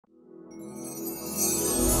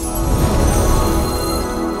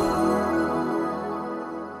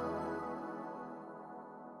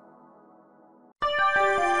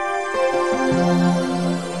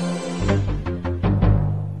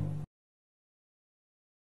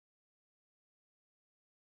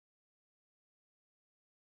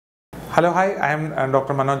Hello, hi, I am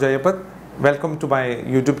Dr. Manoj Ayyappath. Welcome to my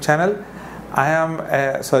YouTube channel. I am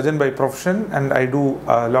a surgeon by profession and I do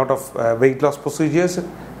a lot of weight loss procedures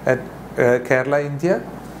at Kerala, India.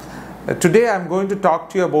 Today I am going to talk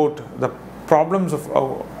to you about the problems of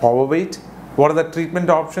overweight, what are the treatment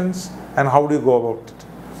options and how do you go about it.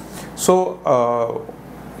 So,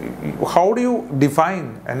 how do you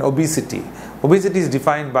define an obesity? Obesity is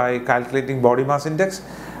defined by calculating body mass index.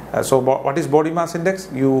 What is body mass index?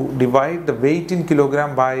 You divide the weight in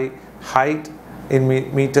kilogram by height in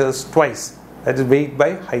meters twice. That is weight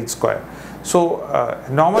by height square. So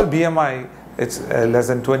normal BMI it's less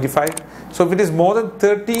than 25. So if it is more than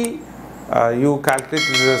 30, you calculate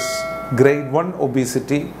it as grade 1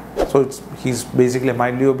 obesity. So he's basically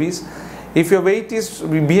mildly obese. If your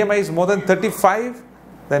BMI is more than 35,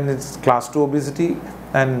 then it's class 2 obesity,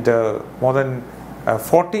 and more than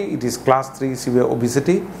 40, it is class 3 severe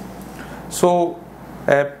obesity. So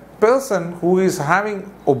a person who is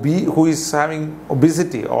having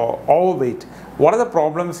obesity or overweight, what are the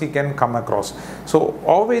problems he can come across? So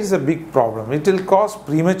overweight is a big problem. It will cause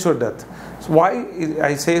premature death. So why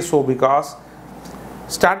I say so? Because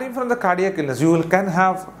starting from the cardiac illness, you can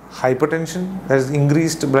have hypertension, there is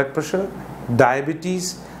increased blood pressure,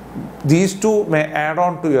 diabetes. These two may add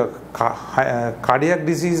on to your cardiac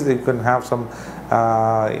disease. You can have some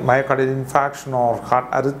myocardial infarction or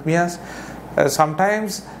heart arrhythmias.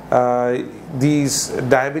 Sometimes these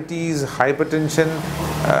diabetes, hypertension,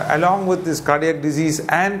 along with this cardiac disease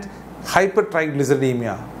and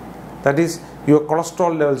hypertriglyceridemia, that is your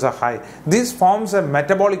cholesterol levels are high. This forms a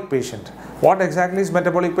metabolic patient. What exactly is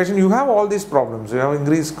metabolic patient? You have all these problems. You have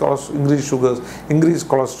increased sugars, increased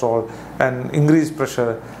cholesterol and increased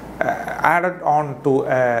pressure added on to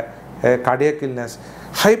a cardiac illness.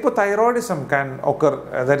 Hypothyroidism can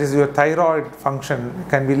occur, that is your thyroid function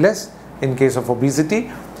can be less in case of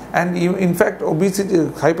obesity, and in fact obesity,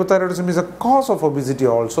 hypothyroidism is a cause of obesity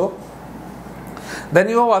also. Then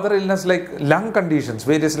you have other illness like lung conditions,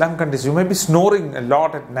 various lung conditions. You may be snoring a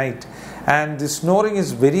lot at night, and the snoring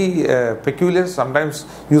is very peculiar. Sometimes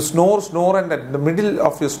you snore and at the middle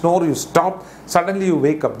of your snore you stop, suddenly you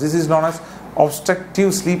wake up. This is known as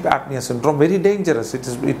obstructive sleep apnea syndrome, very dangerous.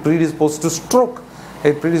 It predisposed to stroke,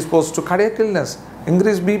 it predisposed to cardiac illness,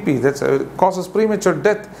 increased BP, that causes premature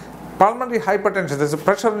death. Pulmonary hypertension, there's a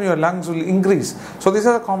pressure in your lungs will increase. So these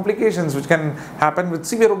are the complications which can happen with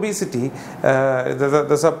severe obesity.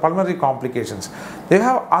 There's a pulmonary complications. They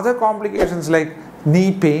have other complications like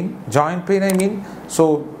knee pain, joint pain I mean.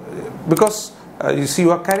 So because you see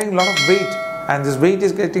you are carrying a lot of weight, and this weight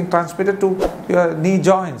is getting transmitted to your knee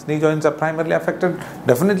joints. Knee joints are primarily affected.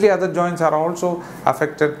 Definitely other joints are also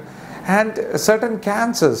affected. And certain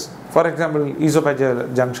cancers, for example,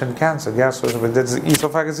 esophageal junction cancer, gastroesophageal,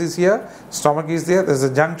 esophagus is here, stomach is there, there's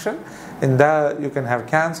a junction, in there you can have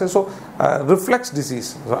cancer. So reflux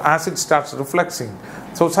disease, so acid starts refluxing.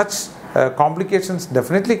 So such complications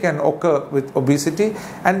definitely can occur with obesity,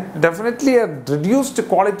 and definitely a reduced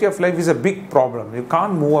quality of life is a big problem. You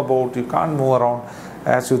can't move about, you can't move around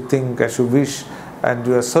as you think, as you wish, and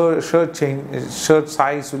your shirt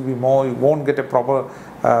size will be more, you won't get a proper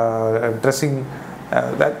dressing.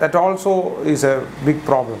 That also is a big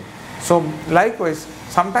problem. So likewise,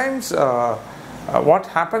 sometimes what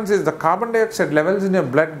happens is the carbon dioxide levels in your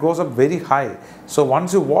blood goes up very high. So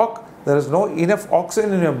once you walk, there is no enough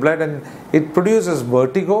oxygen in your blood and it produces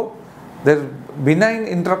vertigo. There is benign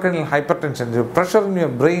intracranial hypertension, the pressure in your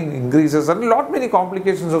brain increases, and many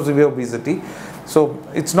complications of severe obesity. So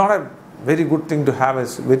it's not a very good thing to have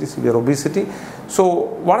as very severe obesity. So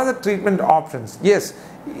what are the treatment options? Yes,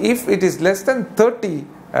 if it is less than 30,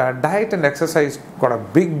 diet and exercise got a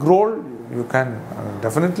big role. You can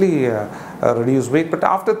definitely reduce weight, but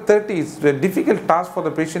after 30 it's a difficult task for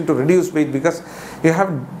the patient to reduce weight because you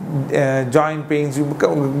have joint pains, you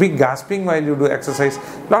be gasping while you do exercise,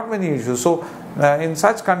 many issues. So in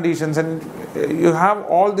such conditions, and you have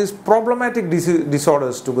all these problematic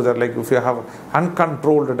disorders together, like if you have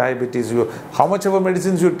uncontrolled diabetes, how much ever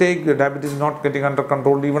medicines you take, your diabetes is not getting under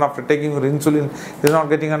control, even after taking your insulin is not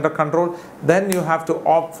getting under control, then you have to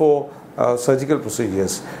opt for surgical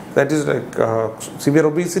procedures. That is like severe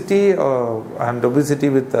obesity and obesity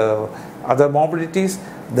with other morbidities,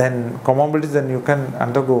 then comorbidities, then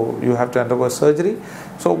you have to undergo surgery.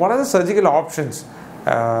 So what are the surgical options?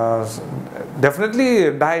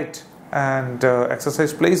 Definitely diet and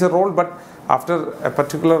exercise plays a role, but after a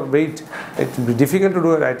particular weight it will be difficult to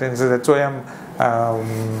do it. That's why I am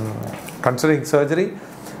considering surgery.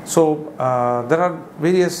 So there are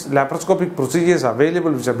various laparoscopic procedures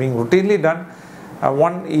available which are being routinely done.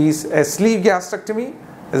 One is a sleeve gastrectomy,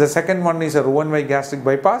 the second one is a Roux-en-Y gastric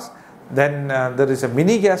bypass, then there is a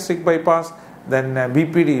mini gastric bypass, then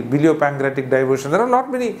BPD, biliopancreatic diversion. There are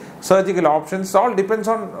not many surgical options. It all depends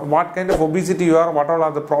on what kind of obesity you are, what all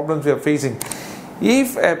are the problems you are facing.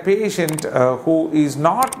 If a patient who is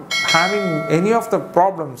not having any of the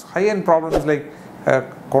problems, high-end problems like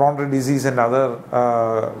coronary disease and other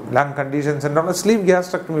lung conditions and all, a sleeve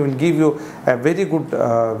gastrectomy will give you a very good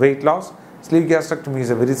weight loss. Sleeve gastrectomy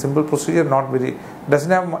is a very simple procedure,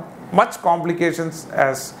 doesn't have much complications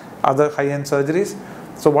as other high-end surgeries.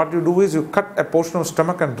 So what you do is you cut a portion of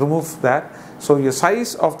stomach and remove that. So your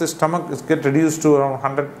size of the stomach is get reduced to around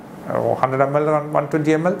 100 ml, around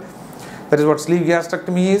 120 ml. That is what sleeve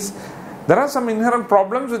gastrectomy is. There are some inherent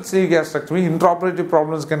problems with sleeve gastrectomy. Intraoperative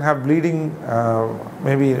problems can have bleeding,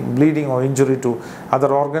 maybe bleeding or injury to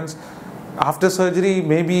other organs. After surgery,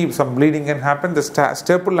 maybe some bleeding can happen. The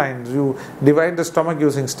staple lines, you divide the stomach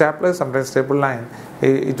using stapler, sometimes staple line,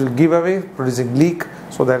 it will give away, producing leak.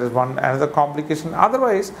 So that is another complication.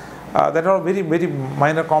 Otherwise, there are very, very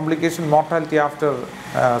minor complication. Mortality after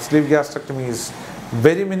sleeve gastrectomy is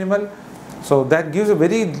very minimal. So that gives a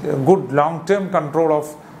very good long-term control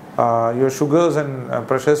of your sugars and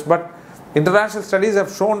pressures. But international studies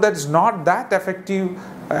have shown that it's not that effective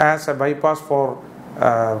as a bypass for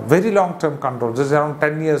very long-term control. This is around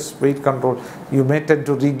 10 years weight control. You may tend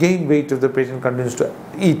to regain weight if the patient continues to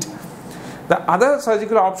eat. The other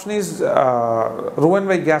surgical option is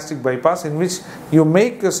Roux-en-Y gastric bypass, in which you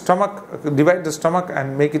make the stomach, divide the stomach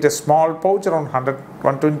and make it a small pouch around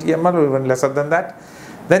 120 ml or even lesser than that.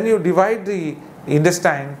 Then you divide the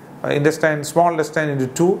small intestine into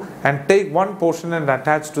two and take one portion and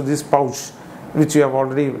attach to this pouch, which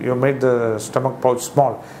you made the stomach pouch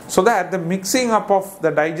small, so that the mixing up of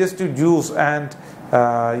the digestive juice and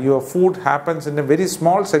your food happens in a very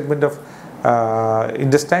small segment of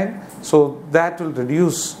intestine. So that will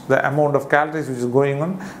reduce the amount of calories which is going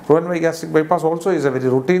on. Roux-en-Y gastric bypass also is a very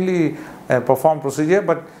routinely performed procedure,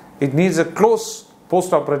 but it needs a close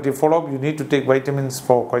post-operative follow-up. You need to take vitamins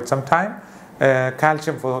for quite some time,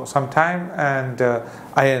 calcium for some time, and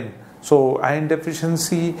iron. So iron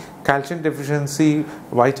deficiency, calcium deficiency,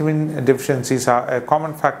 vitamin deficiencies are a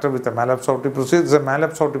common factor with the malabsorptive procedure. It's a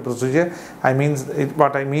malabsorptive procedure.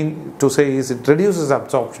 What I mean to say is it reduces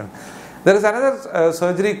absorption. There is another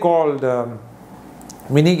surgery called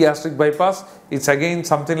mini gastric bypass. It's again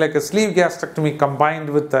something like a sleeve gastrectomy combined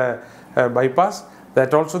with a bypass.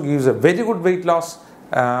 That also gives a very good weight loss.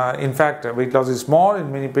 In fact, weight loss is small.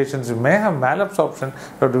 In many patients, you may have malabsorption.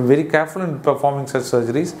 You have to be very careful in performing such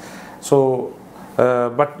surgeries. So,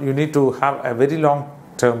 but you need to have a very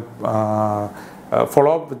long-term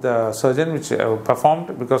follow-up with the surgeon which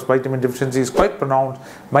performed, because vitamin deficiency is quite pronounced.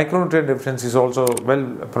 Micronutrient deficiency is also well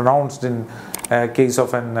pronounced in case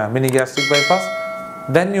of an mini gastric bypass.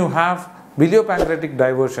 Then you have biliopancreatic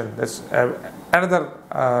diversion. That's another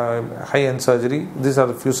high-end surgery. These are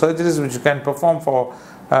the few surgeries which you can perform for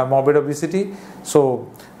morbid obesity.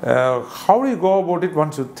 So how do you go about it?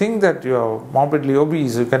 Once you think that you are morbidly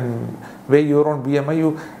obese, you can weigh your own BMI,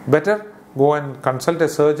 you better go and consult a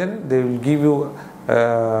surgeon. They will give you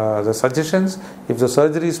the suggestions. If the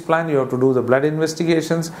surgery is planned, you have to do the blood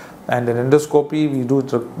investigations and an endoscopy. We do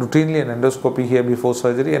routinely an endoscopy here before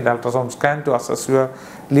surgery, and ultrasound scan to assess your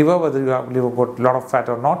liver, whether you have liver got a lot of fat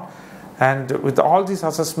or not. And with all these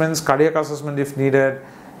assessments, cardiac assessment if needed,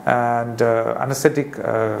 and anesthetic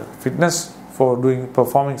fitness for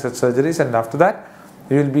performing such surgeries, and after that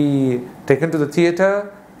you will be taken to the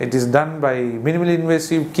theatre. It is done by minimally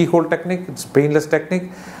invasive keyhole technique. It's painless technique.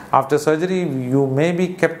 After surgery, you may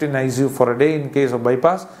be kept in ICU for a day in case of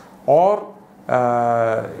bypass, or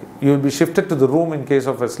you will be shifted to the room in case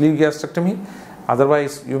of a sleeve gastrectomy.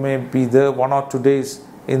 Otherwise, you may be there 1 or 2 days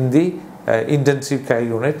in the intensive care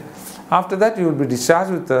unit. After that, you will be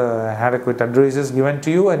discharged with adequate advices given to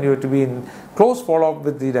you, and you have to be in close follow-up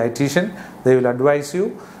with the dietitian. They will advise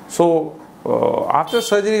you. So, after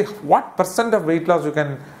surgery, what percent of weight loss you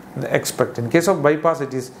can expect? In case of bypass,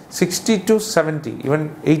 it is 60 to 70, even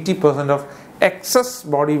 80% of excess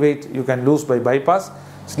body weight you can lose by bypass.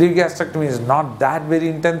 Sleeve gastrectomy is not that very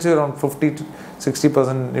intensive, around 50 to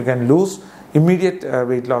 60% you can lose. Immediate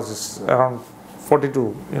weight loss is around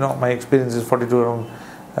 42, my experience is 42, around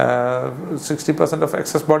 60% of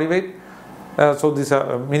excess body weight. So these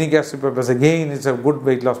are mini gastric bypass. Again, it's a good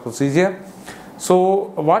weight loss procedure.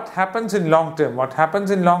 So what happens in long term? What happens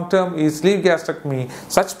in long term is sleeve gastrectomy.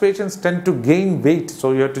 Such patients tend to gain weight.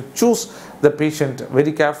 So you have to choose the patient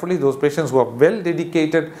very carefully. Those patients who are well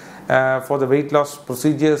dedicated for the weight loss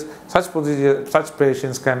procedures, such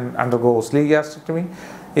patients can undergo sleeve gastrectomy.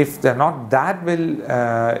 If they are not that well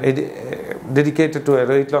dedicated to a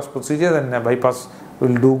weight loss procedure, then a bypass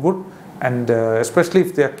will do good, and especially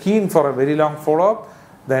if they are keen for a very long follow-up,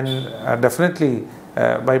 then definitely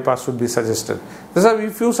bypass should be suggested. These are a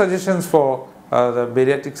few suggestions for the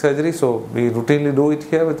bariatric surgery, so we routinely do it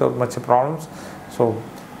here without much problems. So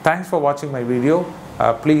thanks for watching my video.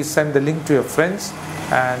 Please send the link to your friends,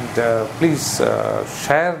 and please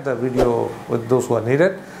share the video with those who are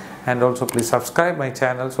needed, and also please subscribe my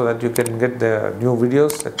channel so that you can get the new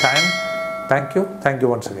videos at time. Thank you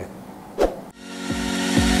once again.